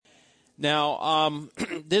Now,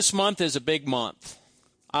 this month is a big month.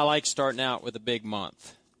 I like starting out with a big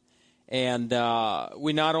month. And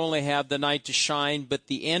we not only have the night to shine, but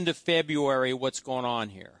the end of February, what's going on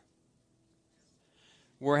here?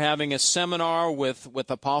 We're having a seminar with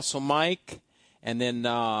Apostle Mike, and then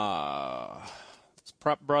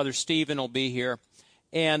Brother Stephen will be here.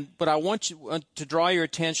 But I want you to draw your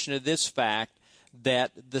attention to this fact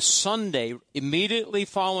that the Sunday, immediately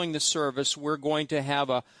following the service, we're going to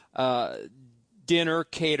have a dinner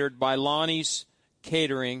catered by Lonnie's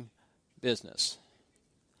catering business.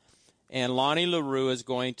 And Lonnie LaRue is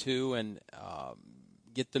going to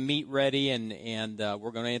get the meat ready, and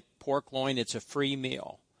we're going to have pork loin. It's a free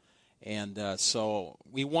meal. And so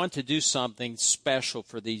we want to do something special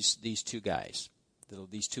for these two guys,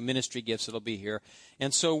 these two ministry gifts that'll be here.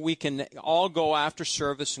 And so we can all go after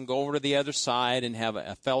service and go over to the other side and have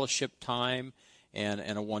a fellowship time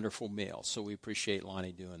and a wonderful meal. So we appreciate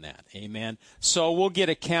Lonnie doing that. Amen. So we'll get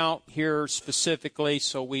a count here specifically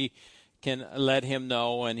so we can let him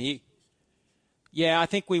know. And I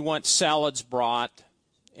think we want salads brought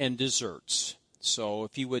and desserts. So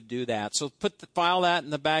if you would do that. So file that in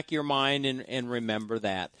the back of your mind and remember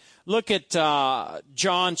that. Look at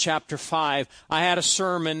John chapter 5. I had a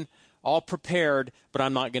sermon all prepared, but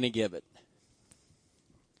I'm not going to give it.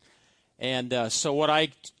 And so what I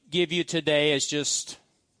give you today is just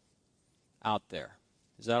out there.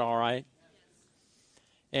 Is that all right?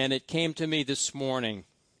 And it came to me this morning,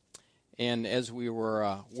 and as we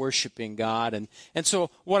were worshiping God. And so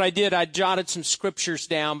what I did, I jotted some scriptures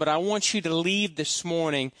down, but I want you to leave this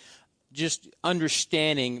morning just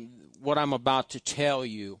understanding what I'm about to tell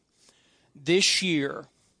you. This year,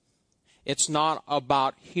 it's not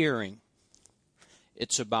about hearing.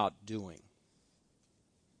 It's about doing.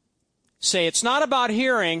 Say, it's not about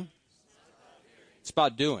hearing. It's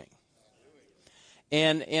about doing.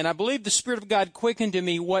 And I believe the Spirit of God quickened to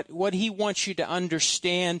me what He wants you to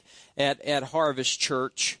understand at Harvest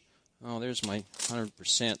Church. Oh, there's my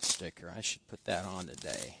 100% sticker. I should put that on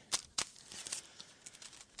today.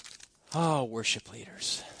 Oh, worship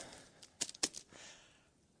leaders.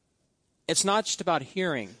 It's not just about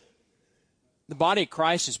hearing. The body of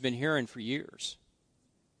Christ has been hearing for years.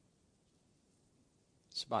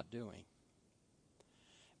 It's about doing.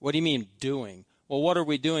 What do you mean doing? Well, what are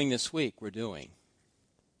we doing this week? We're doing.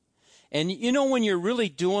 And you know, when you're really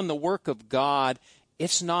doing the work of God,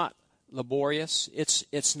 it's not laborious.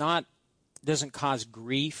 It's not, doesn't cause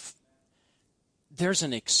grief. There's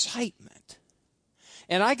an excitement.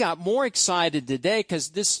 And I got more excited today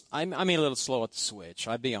because I'm a little slow at the switch.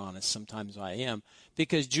 I'll be honest, sometimes I am.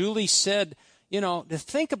 Because Julie said, to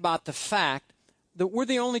think about the fact that we're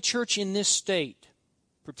the only church in this state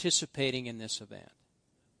participating in this event.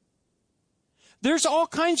 There's all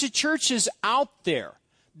kinds of churches out there.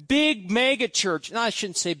 Big mega church. No, I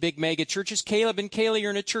shouldn't say big mega churches. Caleb and Kaylee are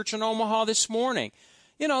in a church in Omaha this morning.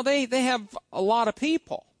 They have a lot of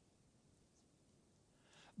people.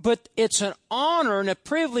 But it's an honor and a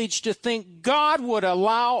privilege to think God would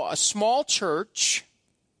allow a small church,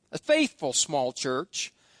 a faithful small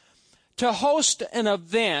church, to host an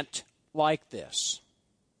event like this.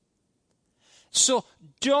 So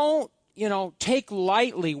don't take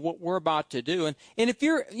lightly what we're about to do. And if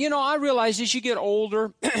you're, I realize as you get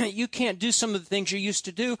older, you can't do some of the things you used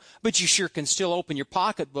to do, but you sure can still open your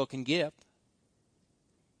pocketbook and give.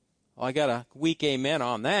 Well, I got a weak amen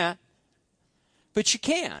on that. But you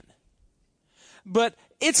can. But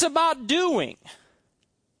it's about doing.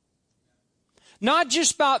 Not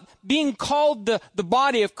just about being called the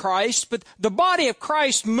body of Christ, but the body of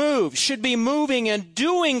Christ should be moving and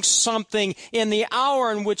doing something in the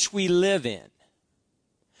hour in which we live in.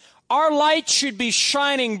 Our light should be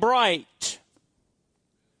shining bright.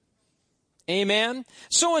 Amen?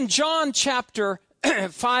 So in John chapter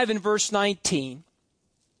 5 and verse 19,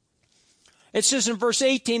 it says in verse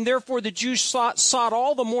 18, therefore the Jews sought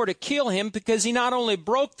all the more to kill him because he not only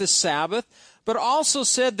broke the Sabbath, but also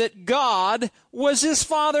said that God was his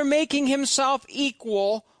Father, making himself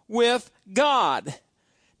equal with God.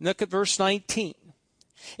 Look at verse 19.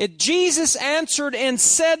 Jesus answered and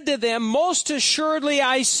said to them, most assuredly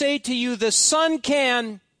I say to you, the Son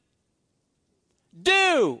can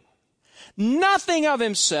do nothing of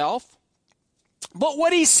himself, but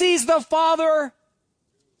what he sees the Father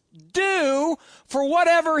do, for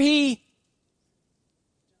whatever he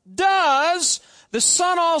does, the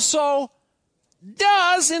Son also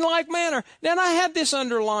does in like manner. Now, I had this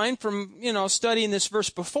underlined from, studying this verse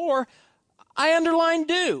before. I underlined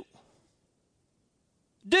do.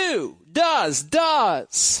 Do, does.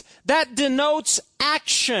 That denotes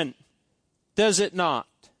action, does it not?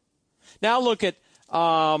 Now look at,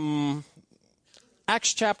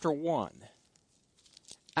 Acts chapter 1.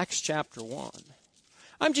 Acts chapter 1.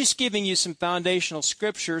 I'm just giving you some foundational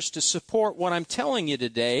scriptures to support what I'm telling you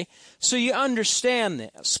today so you understand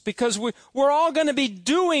this. Because we're all going to be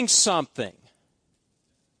doing something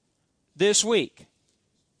this week.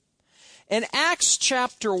 In Acts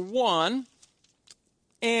chapter 1,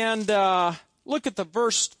 and look at the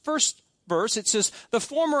first verse. It says, "The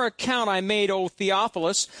former account I made, O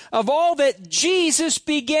Theophilus, of all that Jesus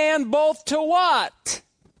began both to" what?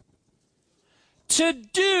 "To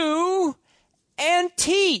do and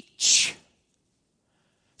teach."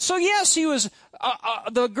 So yes, he was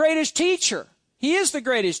the greatest teacher. He is the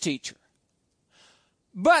greatest teacher.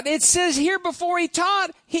 But it says here before he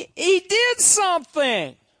taught, he did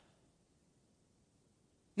something.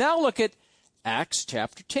 Now look at Acts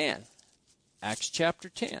chapter 10. Acts chapter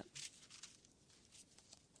 10.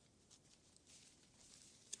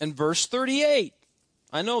 And verse 38.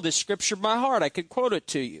 I know this scripture by heart. I could quote it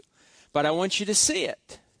to you. But I want you to see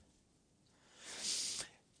it.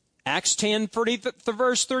 Acts 10,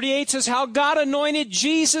 verse 38 says, "How God anointed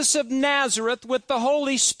Jesus of Nazareth with the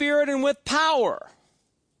Holy Spirit and with power."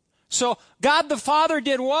 So God the Father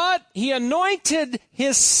did what? He anointed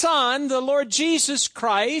His Son, the Lord Jesus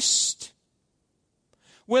Christ,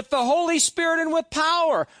 with the Holy Spirit and with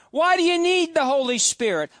power. Why do you need the Holy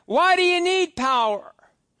Spirit? Why do you need power?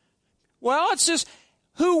 Well, it says,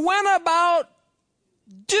 "Who went about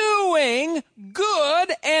doing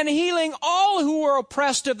good and healing all who were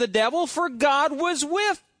oppressed of the devil, for God was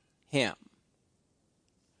with him."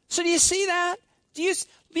 So do you see that?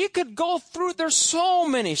 You could go through, there's so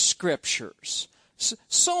many scriptures.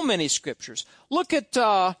 So many scriptures. Look at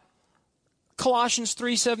Colossians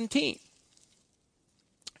 3:17.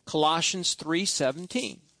 Colossians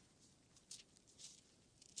 3:17.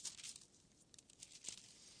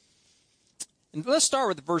 And let's start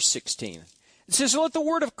with verse 16. It says, "Let the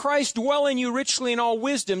word of Christ dwell in you richly in all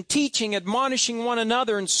wisdom, teaching, admonishing one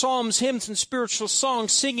another in psalms, hymns, and spiritual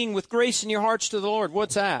songs, singing with grace in your hearts to the Lord."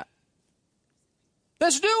 What's that?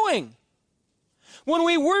 That's doing. When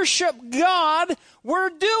we worship God,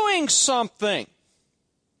 we're doing something.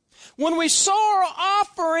 When we sow our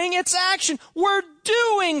offering, it's action. We're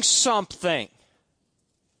doing something.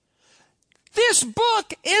 This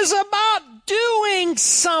book is about doing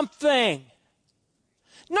something.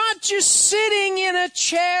 Not just sitting in a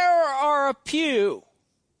chair or a pew.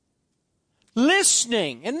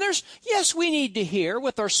 Listening. And yes, we need to hear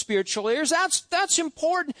with our spiritual ears. That's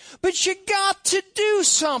important. But you got to do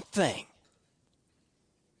something.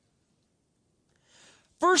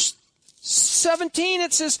 Verse 17,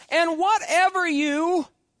 it says, "And whatever you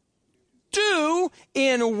do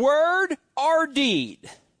in word or deed,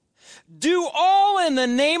 do all in the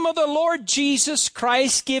name of the Lord Jesus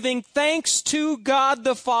Christ, giving thanks to God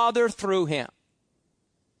the Father through Him."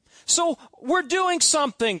 So we're doing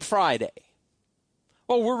something Friday.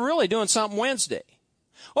 Well, we're really doing something Wednesday.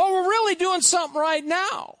 Well, we're really doing something right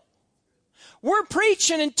now. We're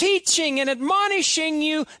preaching and teaching and admonishing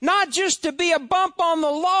you not just to be a bump on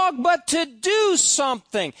the log, but to do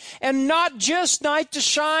something. And not just night to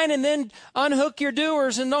shine and then unhook your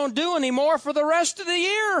doers and don't do anymore for the rest of the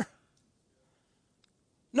year.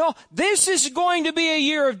 No, this is going to be a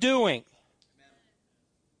year of doing.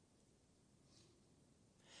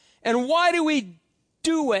 And why do we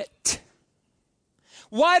do it?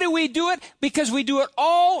 Why do we do it? Because we do it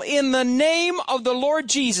all in the name of the Lord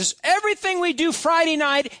Jesus. Everything we do Friday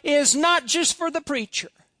night is not just for the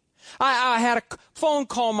preacher. I had a phone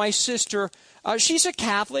call, my sister. She's a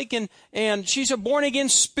Catholic, and she's a born-again,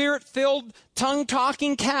 spirit-filled,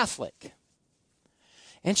 tongue-talking Catholic.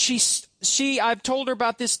 And I've told her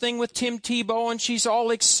about this thing with Tim Tebow, and she's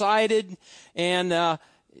all excited. And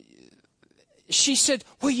she said,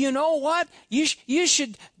 "Well, you know what? You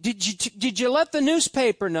should. Did you let the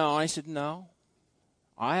newspaper know?" I said, "No,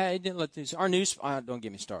 I didn't let our news. Don't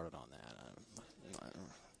get me started on that.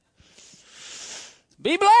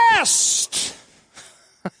 Be blessed."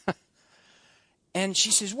 And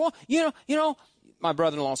she says, "Well, you know." My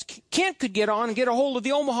brother-in-law, Kent, could get on and get a hold of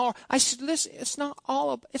the Omaha. I said, "Listen, it's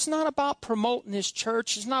not about promoting this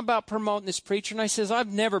church. It's not about promoting this preacher." And I says,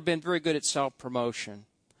 "I've never been very good at self-promotion."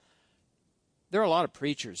 There are a lot of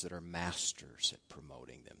preachers that are masters at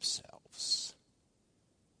promoting themselves.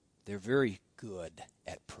 They're very good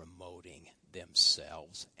at promoting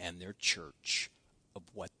themselves and their church of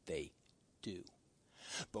what they do.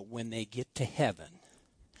 But when they get to heaven,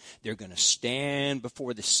 they're going to stand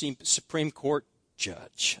before the Supreme Court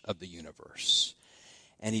judge of the universe.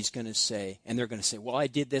 And he's going to say, and they're going to say, "Well, I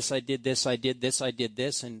did this, I did this, I did this, I did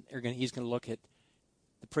this." And he's going to look at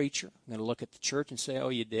the preacher, going to look at the church and say, "Oh,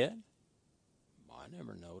 you did? I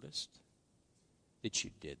never noticed that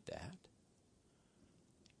you did that.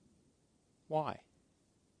 Why?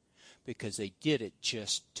 Because they did it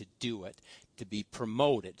just to do it, to be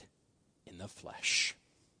promoted in the flesh.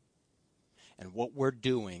 And what we're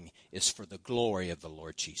doing is for the glory of the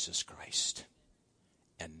Lord Jesus Christ.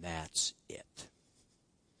 And that's it.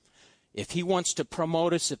 If he wants to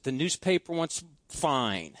promote us, if the newspaper wants,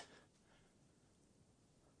 fine.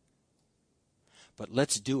 But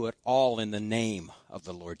let's do it all in the name of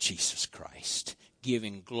the Lord Jesus Christ,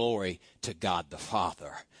 giving glory to God the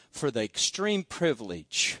Father for the extreme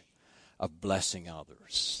privilege of blessing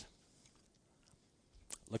others.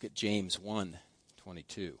 Look at James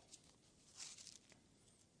 1:22.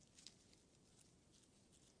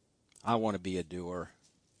 I want to be a doer.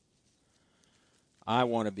 I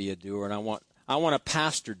want to be a doer, and I want to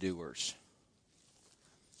pastor doers.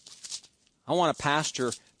 I want to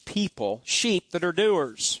pastor people, sheep that are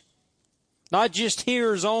doers, not just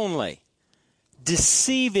hearers only,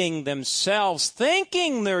 deceiving themselves,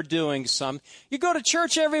 thinking they're doing something. You go to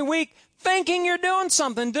church every week thinking you're doing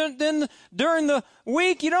something. Then during the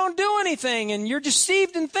week you don't do anything, and you're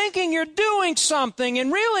deceived in thinking you're doing something,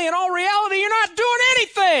 and really, in all reality, you're not doing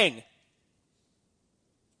anything.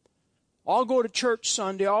 I'll go to church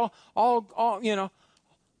Sunday. I'll you know.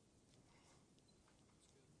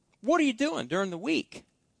 What are you doing during the week?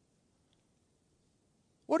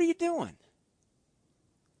 What are you doing?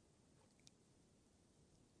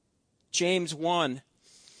 James 1,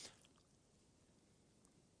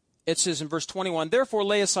 it says in verse 21, therefore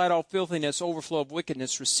lay aside all filthiness, overflow of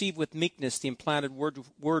wickedness, receive with meekness the implanted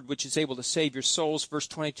word which is able to save your souls. Verse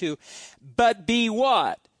 22, but be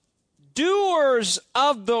what? Doers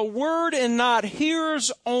of the word and not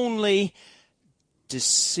hearers only,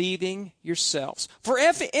 deceiving yourselves. For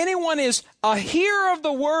if anyone is a hearer of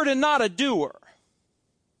the word and not a doer,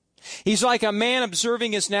 he's like a man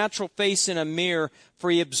observing his natural face in a mirror,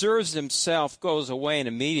 for he observes himself, goes away, and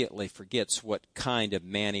immediately forgets what kind of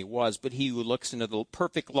man he was. But he who looks into the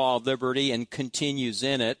perfect law of liberty and continues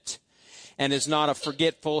in it, and is not a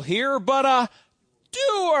forgetful hearer, but a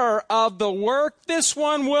doer of the work, this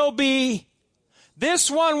one will be.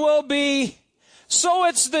 So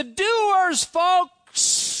it's the doers,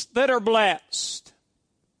 folks, that are blessed,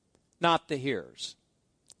 not the hearers.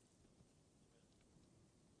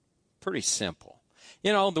 Pretty simple.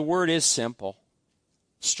 You know, the word is simple.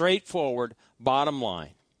 Straightforward, bottom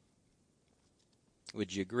line.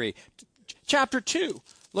 Would you agree? Chapter 2,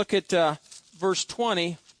 look at verse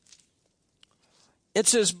 20. It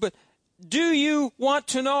says, but do you want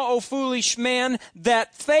to know, O foolish man,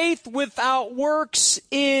 that faith without works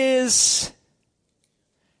is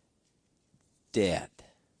dead?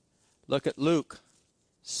 Look at Luke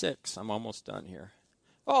 6. I'm almost done here.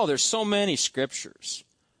 Oh, there's so many scriptures.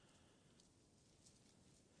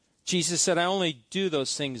 Jesus said, I only do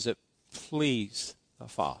those things that please the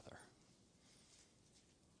Father.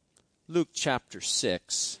 Luke chapter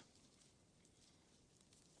 6.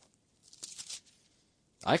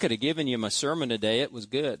 I could have given you my sermon today. It was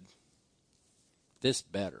good. This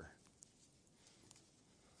better.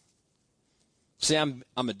 See, I'm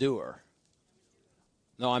a doer.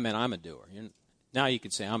 No, I meant I'm a doer. Now you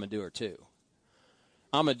could say I'm a doer too.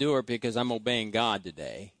 I'm a doer because I'm obeying God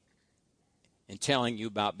today and telling you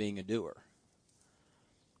about being a doer.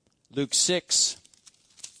 Luke 6,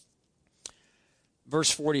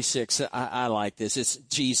 verse 46. I like this. It's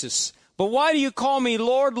Jesus. But why do you call me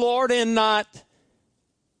Lord, Lord, and not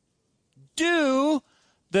do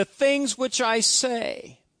the things which I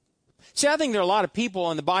say? See, I think there are a lot of people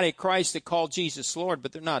in the body of Christ that call Jesus Lord,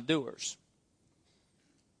 but they're not doers.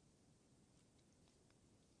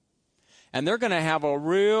 And they're going to have a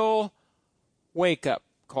real wake-up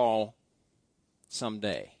call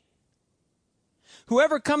someday.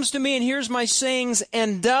 Whoever comes to me and hears my sayings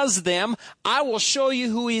and does them, I will show you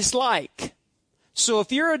who he's like. So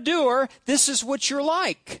if you're a doer, this is what you're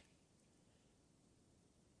like.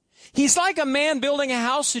 He's like a man building a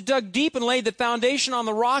house who dug deep and laid the foundation on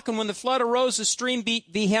the rock, and when the flood arose, the stream beat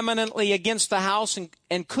vehemently against the house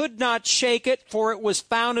and could not shake it, for it was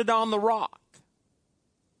founded on the rock.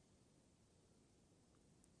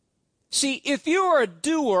 See, if you are a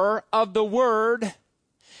doer of the word,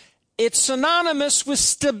 it's synonymous with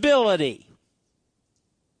stability.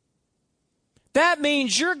 That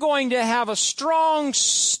means you're going to have a strong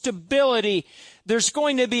stability. There's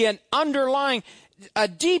going to be an underlying, a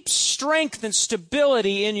deep strength and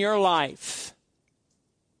stability in your life.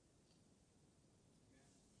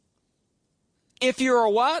 If you're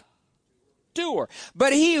a what? doer.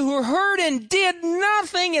 But he who heard and did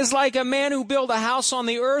nothing is like a man who built a house on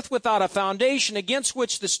the earth without a foundation, against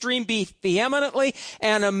which the stream beat vehemently,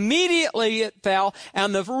 and immediately it fell,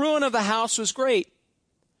 and the ruin of the house was great.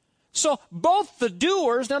 So both the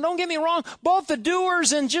doers, now don't get me wrong, both the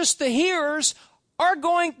doers and just the hearers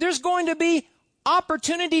there's going to be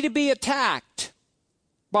opportunity to be attacked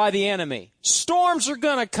by the enemy. Storms are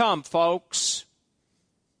going to come, folks.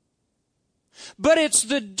 But it's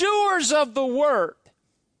the doers of the word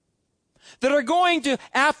that are going to,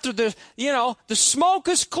 after the smoke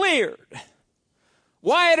is cleared,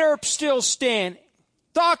 Wyatt Earp still standing,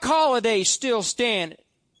 Doc Holliday still standing.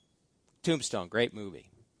 Tombstone, great movie.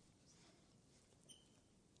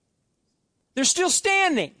 They're still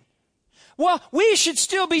standing. Well, we should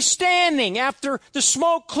still be standing after the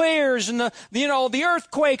smoke clears and the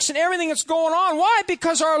earthquakes and everything that's going on. Why?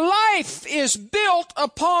 Because our life is built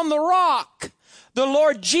upon the rock, the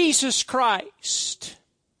Lord Jesus Christ.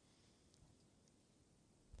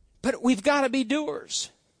 But we've got to be doers.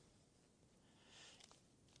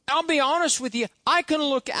 I'll be honest with you, I can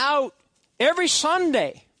look out every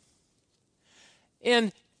Sunday,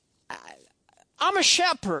 and I'm a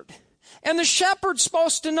shepherd. And the shepherd's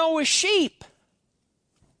supposed to know his sheep.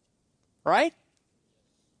 Right?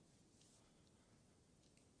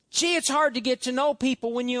 Gee, it's hard to get to know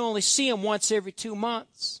people when you only see them once every 2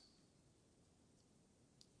 months.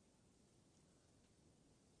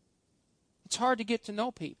 It's hard to get to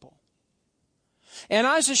know people. And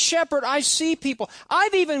as a shepherd, I see people.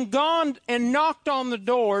 I've even gone and knocked on the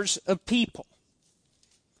doors of people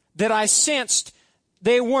that I sensed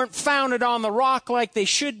they weren't founded on the rock like they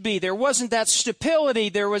should be. There wasn't that stability.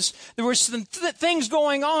 There was some things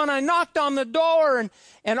going on. I knocked on the door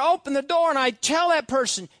and opened the door, and I tell that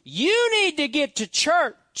person, you need to get to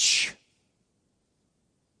church.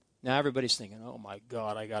 Now everybody's thinking, oh my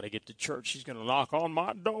God, I got to get to church. She's going to knock on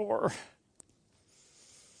my door.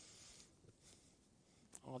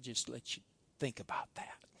 I'll just let you think about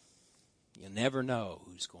that. You never know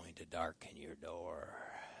who's going to darken your door.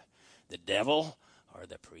 The devil or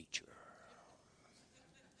the preacher.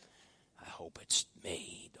 I hope it's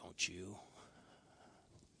me, don't you?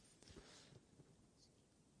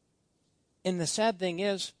 And the sad thing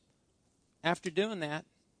is, after doing that,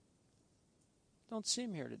 don't see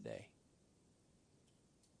him here today.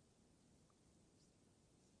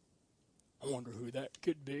 I wonder who that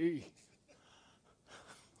could be.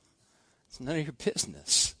 It's none of your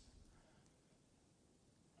business.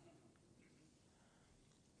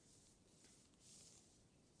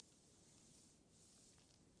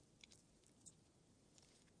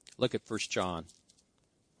 Look at 1 John.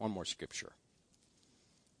 One more scripture.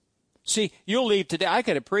 See, you'll leave today. I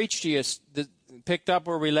could have preached to you, picked up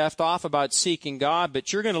where we left off about seeking God,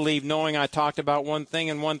 but you're going to leave knowing I talked about one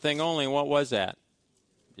thing and one thing only. And what was that?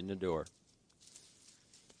 In the door.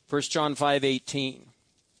 1 John 5:18.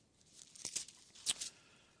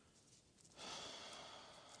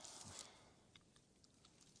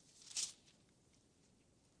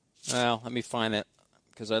 Well, let me find it,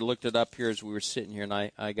 because I looked it up here as we were sitting here, and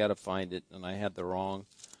I got to find it, and I had the wrong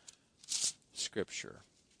scripture.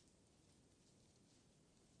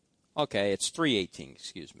 Okay, it's 3:18,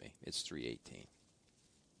 excuse me. It's 3:18.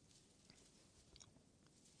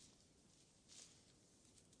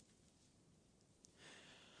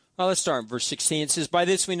 Well, let's start in verse 16. It says, by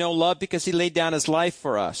this we know love, because he laid down his life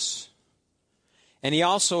for us. And we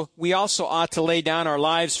also ought to lay down our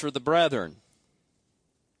lives for the brethren.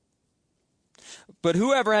 But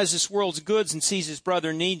whoever has this world's goods and sees his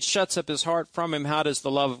brother in need, shuts up his heart from him. How does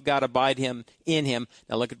the love of God abide in him?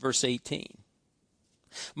 Now look at verse 18.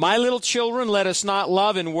 My little children, let us not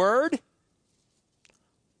love in word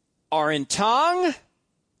or in tongue,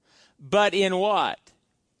 but in what?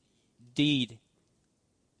 Deed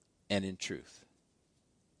and in truth.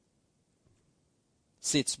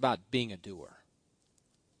 See, it's about being a doer.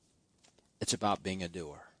 It's about being a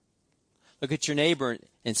doer. Look at your neighbor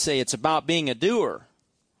and say, it's about being a doer.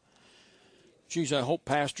 Geez, I hope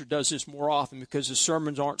Pastor does this more often because his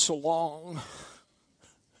sermons aren't so long.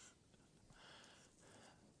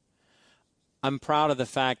 I'm proud of the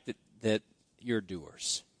fact that you're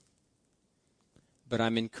doers. But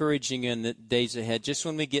I'm encouraging you in the days ahead, just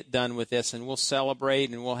when we get done with this, and we'll celebrate,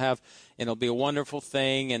 and it'll be a wonderful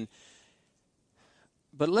thing.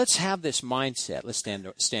 But let's have this mindset. Let's stand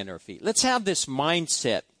to our feet. Let's have this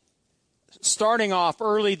mindset starting off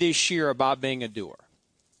early this year about being a doer.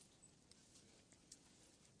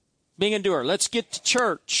 Being a doer. Let's get to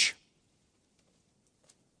church.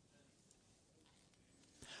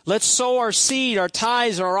 Let's sow our seed, our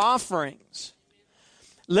tithes, our offerings.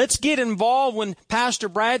 Let's get involved when Pastor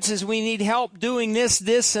Brad says we need help doing this,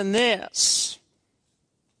 this, and this.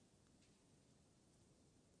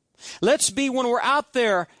 Let's be when we're out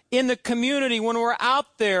there in the community, when we're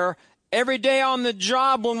out there every day on the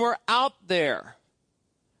job, when we're out there.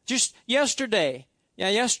 Just yesterday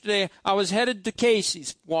I was headed to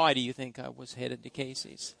Casey's. Why do you think I was headed to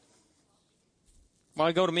Casey's? Well,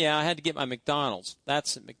 I had to get my McDonald's.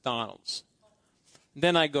 That's at McDonald's.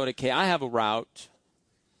 Then I go to Casey's. I have a route.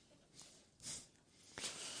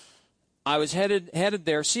 I was headed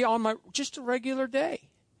there. See, on just a regular day.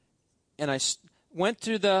 And I went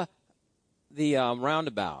through the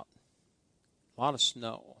roundabout. A lot of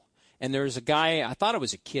snow. And there was a guy, I thought it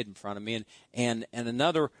was a kid in front of me, and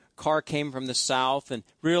another car came from the south, and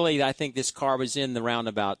really I think this car was in the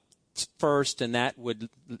roundabout first, and that would,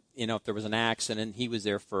 if there was an accident, he was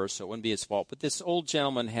there first, so it wouldn't be his fault. But this old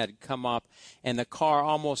gentleman had come up, and the car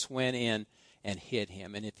almost went in and hit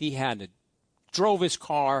him. And if he hadn't drove his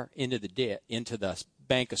car into the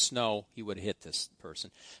bank of snow, he would have hit this person.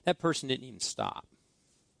 That person didn't even stop.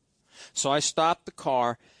 So I stopped the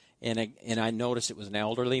car, and I noticed it was an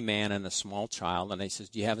elderly man and a small child. And I says,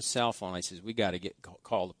 "Do you have a cell phone?" I says, "We got to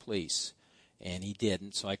call the police." And he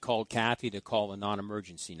didn't. So I called Kathy to call the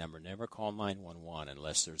non-emergency number. Never call 911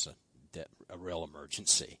 unless there's a real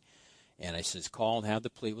emergency. And I says, "Call and have the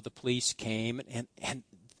police." Well, the police came, and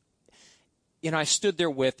I stood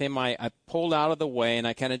there with him. I pulled out of the way, and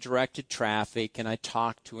I kind of directed traffic, and I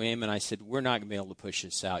talked to him, and I said, "We're not going to be able to push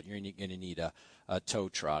this out. You're going to need a tow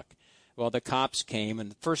truck." Well, the cops came,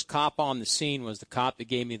 and the first cop on the scene was the cop that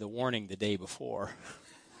gave me the warning the day before,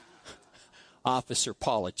 Officer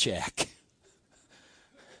Polachek.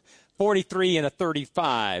 43 and a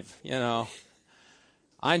 35,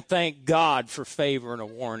 I thank God for favor and a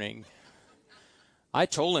warning. I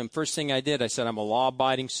told him, first thing I did, I said, "I'm a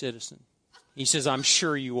law-abiding citizen." He says, "I'm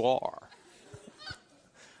sure you are."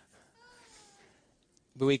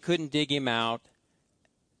 But we couldn't dig him out.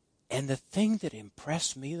 And the thing that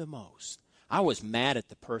impressed me the most, I was mad at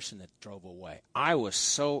the person that drove away. I was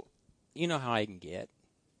so, you know how I can get.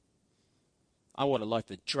 I would have liked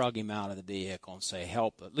to drug him out of the vehicle and say,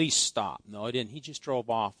 "Help, at least stop." No, I didn't. He just drove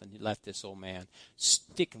off, and he left this old man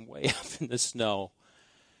sticking way up in the snow.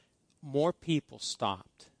 More people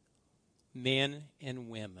stopped. Men and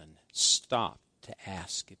women stopped to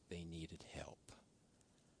ask if they needed help.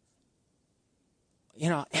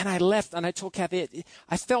 And I left, and I told Kathy,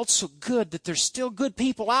 I felt so good that there's still good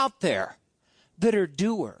people out there that are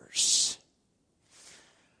doers.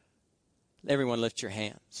 Everyone lift your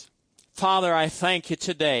hands. Father, I thank you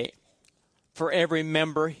today for every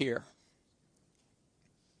member here.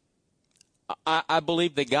 I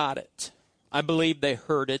believe they got it. I believe they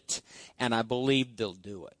heard it, and I believe they'll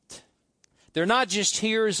do it. They're not just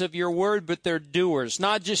hearers of your word, but they're doers.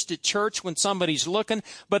 Not just at church when somebody's looking,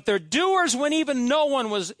 but they're doers when even no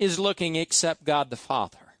one is looking except God the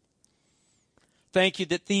Father. Thank you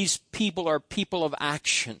that these people are people of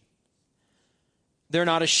action. They're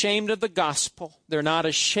not ashamed of the gospel. They're not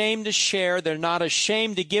ashamed to share. They're not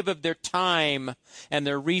ashamed to give of their time and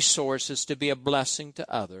their resources to be a blessing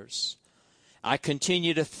to others. I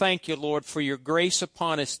continue to thank you, Lord, for your grace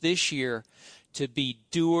upon us this year to be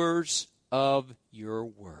doers of your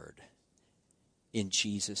word. In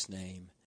Jesus' name.